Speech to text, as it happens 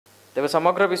तेज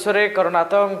समग्र विश्व में कोरोना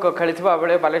आतंक खेली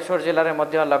बेले बालेश्वर जिले में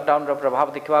लॉकडाउन प्रभाव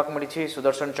देखा मिली।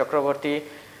 सुदर्शन चक्रवर्ती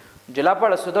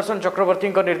जिलापाल सुदर्शन चक्रवर्ती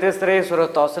निर्देश में सोर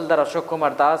तहसिलदार अशोक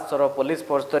कुमार दास सोर पुलिस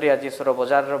फोर्स धरी आज सोर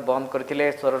बजार बंद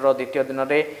करते। सोर द्वितीय दिन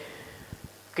में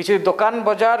किसी दुकान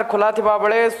बजार खोला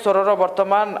बेले सोर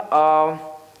वर्तमान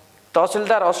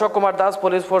तहसिलदार अशोक कुमार दास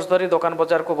पुलिस फोर्स धरी दुकान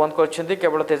बजार को बंद कर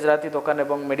केवल तेजराती दुकान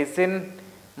और मेडिसिन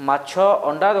माछ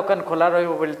अंडा दुकान खोला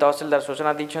रही तहसिलदार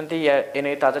सूचना दी।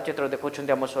 एने ताजा चित्र देखुं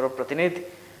आम सोर प्रतिनिधि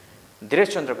धीरेश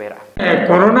चंद्र बेहेरा।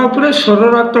 कोरोना उपरे सोर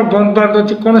तो बंद बांध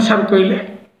अच्छी कौन सार कहले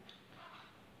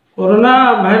कोरोना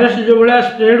भाइरस जो भाया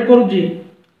स्प्रेड करुच्ची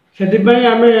से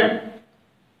आम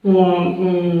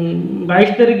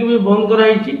 22 तारिख भी बंद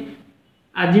कराई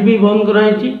आज भी बंद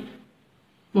कराई।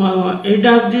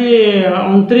 यहाँ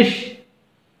हूँ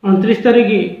 29 तारिख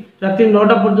राति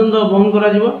 9टा पर्यंत बंद करा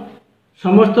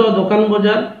समस्त दुकान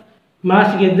बजार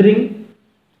मास गैदरिंग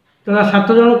तथा 7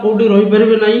 जन कौटी रही पारे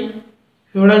ना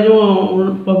एगुड़ा जो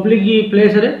पब्लिक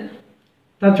प्लेस रे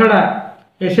ता छड़ा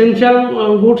एसेंशियल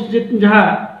गुड्स जहाँ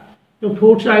जो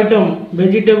फूड्स आइटम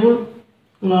वेजिटेबल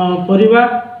परिवा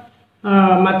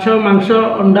माछ मांस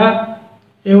अंडा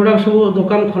एगुड़ा सब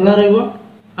दुकान खोला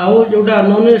रहा जोटा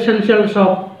नॉन एसेंशियल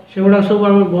शॉप से गुड़ा सब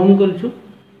आम बंद करूँ।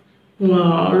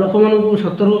 लोक मानू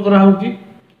सतर्क कराऊँगी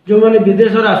जो मैंने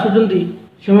विदेश आसुँच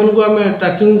से आम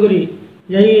ट्रैकिंग करी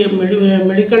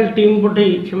मेडिकल टीम पठे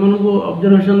से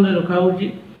ऑब्जर्वेशन रखा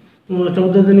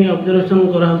 14 दिन ऑब्जर्वेशन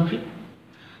कराऊँगी।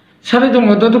 सर जो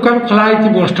मद दुकान खोला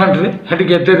बस स्टाण्ड रे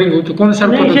गैदरिंग हो कौन सर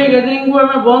नहीं से गैदरिंग को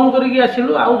आम बंद करके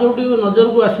आसिलु आ जो नजर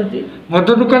को आसूँ मद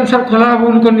दुकान सर खोला हम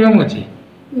उनको नियम अच्छी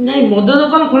नहीं मद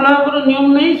दुकान खोला हमार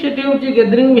नियम नहीं से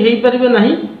गैदरिंग भी हो पारे ना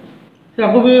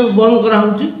भी बंद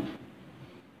कराऊँ।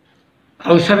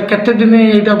 आ सर केते दिन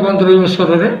यहाँ बंद रही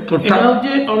सोर टोटाल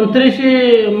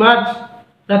 29 मार्च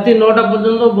राति 9टा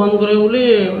पर्यंत बंद कर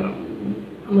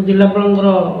जिलापाल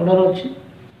ऑर्डर अच्छी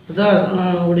तथा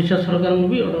ओडिशा सरकार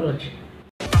भी ऑर्डर अच्छी।